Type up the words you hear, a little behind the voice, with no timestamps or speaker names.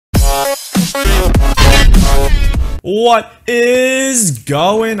What is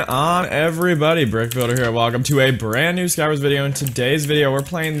going on, everybody? Brickbuilder here. Welcome to a brand new Skywars video. In today's video, we're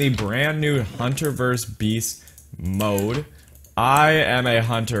playing the brand new Hunter vs Beast mode. I am a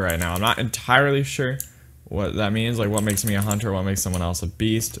hunter right now. I'm not entirely sure what that means, like what makes me a hunter, what makes someone else a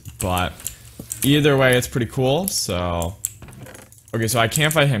beast, but either way, it's pretty cool. So, okay, so I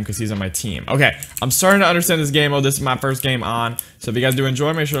can't fight him because he's on my team. Okay, I'm starting to understand this game mode. This is my first game on. So if you guys do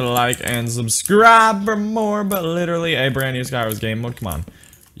enjoy, make sure to like and subscribe for more, but literally a brand new Skywars game mode. Come on.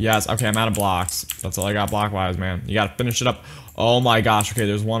 Yes, okay, I'm out of blocks. That's all I got block-wise, man. You gotta finish it up. Oh my gosh, okay,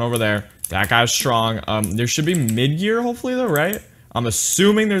 there's one over there. That guy's strong. There should be mid-gear, hopefully, though, right? I'm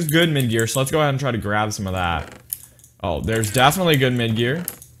assuming there's good mid-gear, so let's go ahead and try to grab some of that. Oh, there's definitely good mid-gear.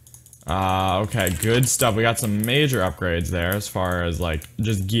 Okay, good stuff. We got some major upgrades there as far as, like,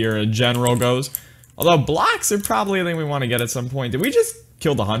 just gear in general goes. Although blocks are probably a thing we want to get at some point. Did we just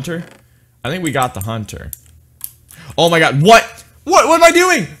kill the hunter? I think we got the hunter. Oh my god, what? What am I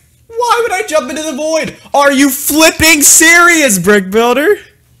doing? Why would I jump into the void? Are you flipping serious, Brick Builder?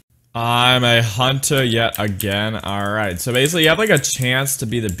 I'm a hunter yet again. Alright, so basically you have like a chance to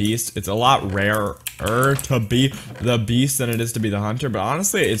be the beast. It's a lot rarer to be the beast than it is to be the hunter, but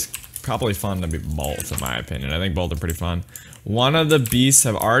honestly it's probably fun to be both, in my opinion. I think both are pretty fun. One of the beasts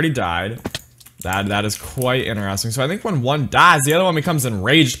have already died. That is quite interesting. So I think when one dies, the other one becomes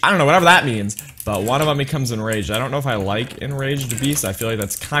enraged. I don't know, whatever that means, but one of them becomes enraged. I don't know if I like enraged beasts. I feel like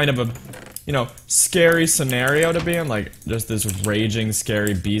that's kind of a, you know, scary scenario to be in, like just this raging,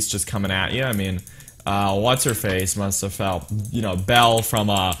 scary beast just coming at you. I mean, what's her face must have felt, you know, Belle from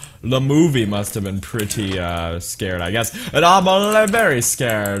the movie must have been pretty scared, I guess. And I'm very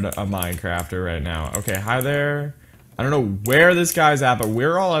scared of Minecrafter right now. Okay, hi there. I don't know where this guy's at, but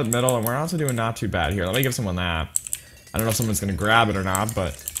we're all at middle, and we're also doing not too bad here. Let me give someone that. I don't know if someone's gonna grab it or not,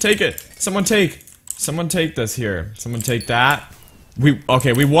 but take it. Someone take this here. Someone take that.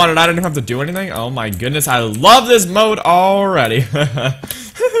 Okay, we won it. I didn't have to do anything. Oh my goodness, I love this mode already.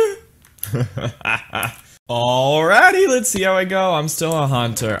 Alrighty, let's see how I go. I'm still a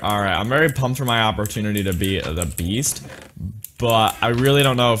hunter. Alright, I'm very pumped for my opportunity to be the beast. But I really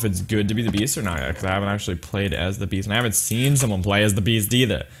don't know if it's good to be the beast or not yet, because I haven't actually played as the beast, and I haven't seen someone play as the beast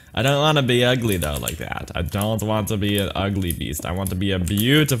either. I don't want to be ugly though like that. I don't want to be an ugly beast. I want to be a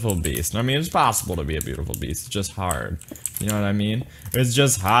beautiful beast. I mean, it's possible to be a beautiful beast. It's just hard. You know what I mean? It's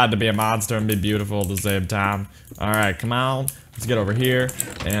just hard to be a monster and be beautiful at the same time. Alright, come on. Let's get over here,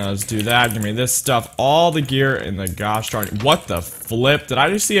 and let's do that. Give me this stuff. All the gear in the gosh darn... What the flip? Did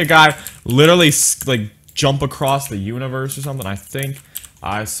I just see a guy literally, like, jump across the universe or something? I think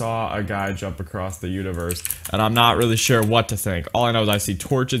I saw a guy jump across the universe, and I'm not really sure what to think. All I know is I see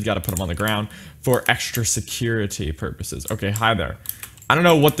torches, gotta put them on the ground for extra security purposes. Okay, hi there. I don't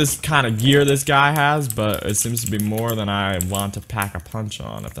know what this kind of gear this guy has, but it seems to be more than I want to pack a punch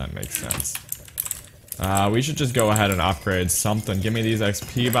on, if that makes sense. We should just go ahead and upgrade something. Give me these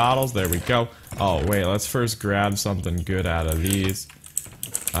XP bottles. There we go. Oh, wait, let's first grab something good out of these.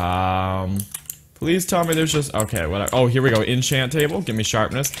 Please tell me there's just... Okay, whatever. Oh, here we go. Enchant table. Give me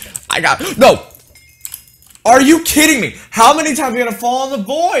sharpness. I got... No! Are you kidding me? How many times are you gonna fall in the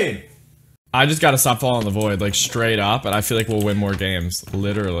void? I just gotta stop falling in the void, like, straight up, and I feel like we'll win more games.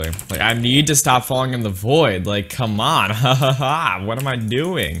 Literally. Like, I need to stop falling in the void. Like, come on. Ha ha ha. What am I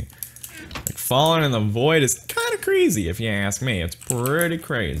doing? Like, falling in the void is kind of crazy, if you ask me. It's pretty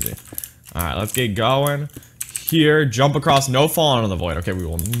crazy. Alright, let's get going. Here, jump across. No falling in the void. Okay, we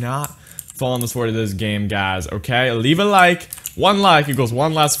will not... fall in the void of this game, guys. Okay, leave a like. One like equals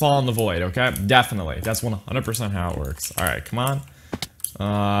one less fall in the void. Okay, definitely. That's 100% how it works. All right, come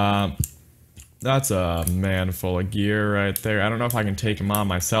on. That's a man full of gear right there. I don't know if I can take him on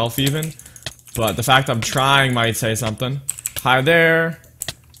myself even, but the fact I'm trying might say something. Hi there.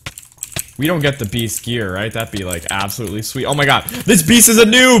 We don't get the beast gear, right? That'd be like absolutely sweet. Oh my god, this beast is a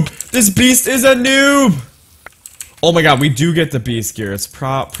noob. This beast is a noob. Oh my god, we do get the beast gear. It's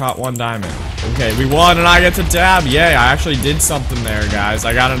prop 1 diamond. Okay, we won and I get to dab. Yay, I actually did something there, guys.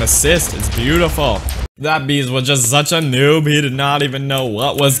 I got an assist. It's beautiful. That beast was just such a noob. He did not even know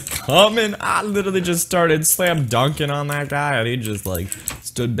what was coming. I literally just started slam dunking on that guy, and he just, like,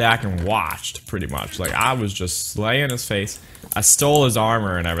 stood back and watched, pretty much. Like, I was just slaying his face. I stole his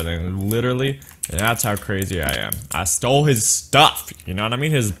armor and everything, literally. And that's how crazy I am. I stole his stuff. You know what I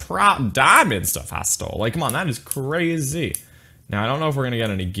mean? His prop diamond stuff I stole. Like, come on, that is crazy. Now, I don't know if we're gonna get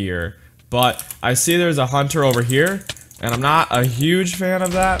any gear, but I see there's a hunter over here, and I'm not a huge fan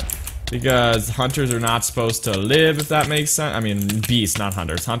of that, because hunters are not supposed to live, if that makes sense. I mean, beasts, not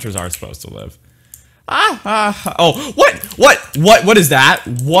hunters. Hunters are supposed to live. Oh, what is that?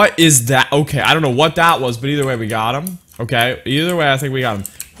 What is that? Okay, I don't know what that was, but either way, we got him. Okay, either way, I think we got him.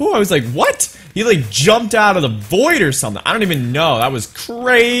 Whew, I was like, what? He like jumped out of the void or something. I don't even know. That was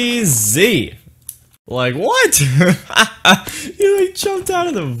crazy. Like, what? He like jumped out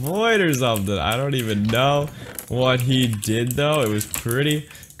of the void or something. I don't even know what he did though. It was pretty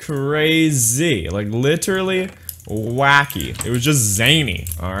crazy. Like, literally wacky. It was just zany.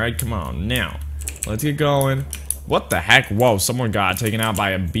 Alright, come on, now. Let's get going. What the heck? Whoa, someone got taken out by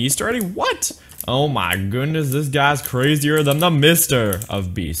a beast already? What? Oh my goodness, this guy's crazier than the Mister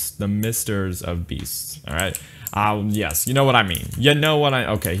of Beasts. The Misters of Beasts. Alright. Yes, you know what I mean. You know what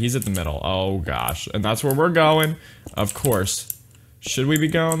okay, he's at the middle. Oh gosh. And that's where we're going. Of course. Should we be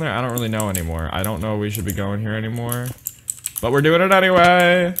going there? I don't really know anymore. I don't know if we should be going here anymore. But we're doing it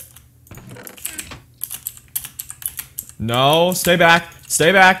anyway. No, stay back.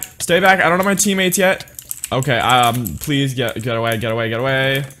 Stay back. Stay back. I don't know my teammates yet. Okay, please get away, get away, get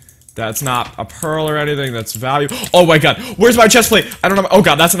away. That's not a pearl or anything. That's value. Oh my god. Where's my chest plate? I don't know. Oh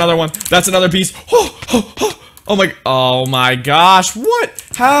god, that's another one. That's another beast. Oh my gosh. What?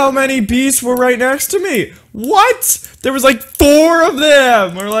 How many beasts were right next to me? What? There was like 4 of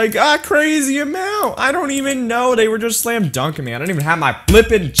them. Or like a crazy amount. I don't even know. They were just slam dunking me. I don't even have my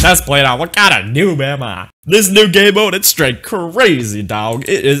flippin' chest plate on. What kind of noob am I? This new game mode, it's straight crazy, dog.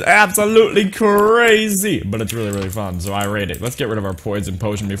 It is absolutely crazy. But it's really, really fun, so I rate it. Let's get rid of our poison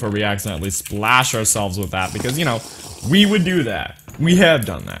potion before we accidentally splash ourselves with that. Because, you know, we would do that. We have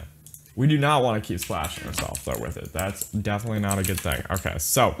done that. We do not want to keep splashing ourselves, though, with it. That's definitely not a good thing. Okay,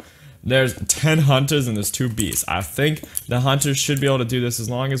 so there's 10 hunters and there's 2 beasts. I think the hunters should be able to do this as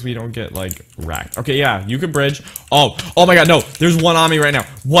long as we don't get, like, wrecked. Okay, yeah, you can bridge. Oh my god, no, there's one on me right now.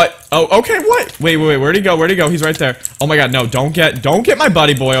 What? Oh, okay, what? Wait, where'd he go? Where'd he go? He's right there. Oh my god, no, don't get my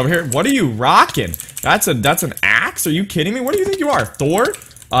buddy boy over here. What are you rocking? That's an axe? Are you kidding me? What do you think you are, Thor?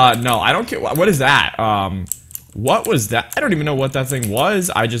 No, I don't care. What is that? What was that? I don't even know what that thing was.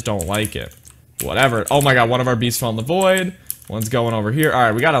 I just don't like it. Whatever. Oh my god, one of our beasts fell in the void. One's going over here.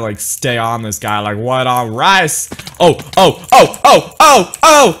 Alright, we gotta, like, stay on this guy. Like, what on rice? Oh,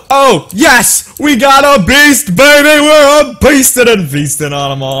 yes! We got a beast, baby! We're a beastin' and feasting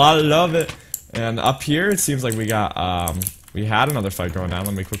on them all. I love it. And up here, it seems like we got, we had another fight going down.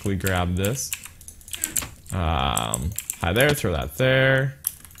 Let me quickly grab this. Hi there. Throw that there.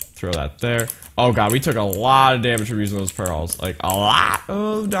 Throw that there. Oh god, we took a lot of damage from using those pearls. Like, a lot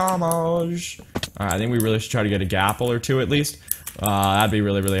of damage. Alright, I think we really should try to get a gapple or 2 at least. That'd be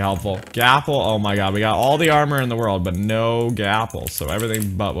really, really helpful. Gapple, oh my god, we got all the armor in the world, but no gapple. So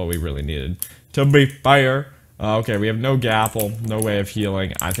everything but what we really needed. To be fair. Okay, we have no gapple, no way of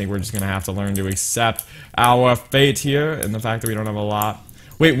healing. I think we're just gonna have to learn to accept our fate here, and the fact that we don't have a lot.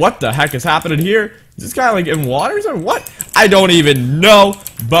 Wait, what the heck is happening here? Is this guy like in water or something? What? I don't even know.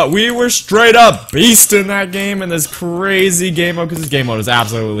 But we were straight up beast in that game in this crazy game mode. Because this game mode is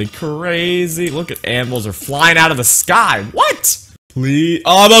absolutely crazy. Look at animals are flying out of the sky. What? Please.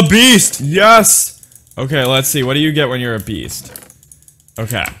 Oh, I'm a beast. Yes. Okay, let's see. What do you get when you're a beast?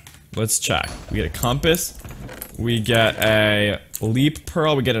 Okay, let's check. We get a compass. We get a leap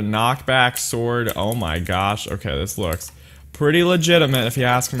pearl. We get a knockback sword. Oh my gosh. Okay, this looks pretty legitimate if you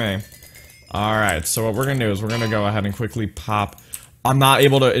ask me. Alright, so what we're gonna do is we're gonna go ahead and quickly pop. I'm not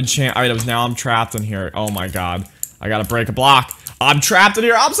able to enchant items now. I'm trapped in here. Oh my god. I gotta break a block. I'm trapped in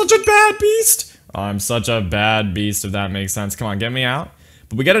here. I'm such a bad beast. I'm such a bad beast, if that makes sense. Come on, get me out.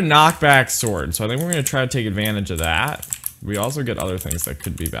 But we get a knockback sword, so I think we're gonna try to take advantage of that. We also get other things that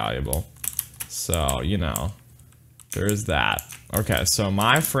could be valuable. So, you know, there's that. Okay, so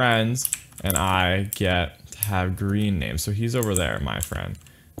my friends and I get to have green names. So he's over there, my friend.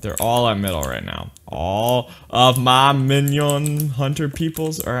 They're all at middle right now. All of my minion hunter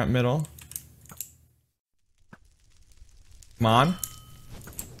peoples are at middle. Come on.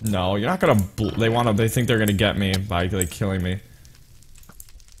 No, you're not gonna. They think they're gonna get me by like killing me.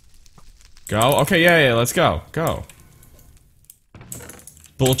 Go. Okay, yeah, let's go. Go.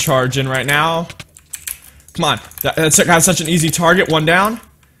 Bull charging right now. Come on. That's such an easy target. One down.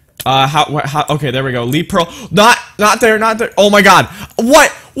 How, okay, there we go. Leap pearl. Not there. Oh my god.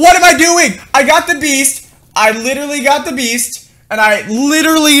 What am I doing? I got the beast. I literally got the beast. And I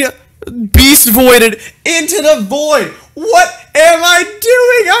literally beast voided into the void. What am I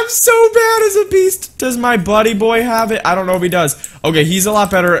doing? I'm so bad as a beast. Does my buddy boy have it? I don't know if he does. Okay, he's a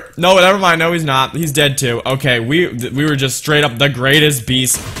lot better. No, never mind. No, he's not. He's dead too. Okay, we were just straight up the greatest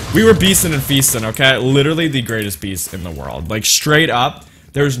beast. We were beasting and feasting, okay? Literally the greatest beast in the world. Like, straight up.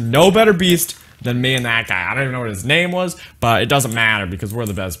 There's no better beast than me and that guy. I don't even know what his name was, but it doesn't matter because we're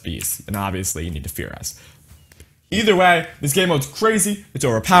the best beasts, and obviously you need to fear us. Either way, this game mode's crazy, it's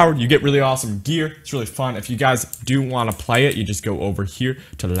overpowered, you get really awesome gear, it's really fun. If you guys do want to play it, you just go over here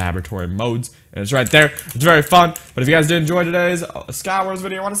to laboratory modes, and it's right there. It's very fun. But if you guys did enjoy today's Skywars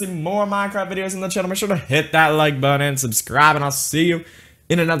video, want to see more Minecraft videos on the channel, make sure to hit that like button and subscribe, and I'll see you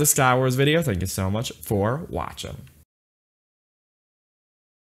in another Skywars video. Thank you so much for watching.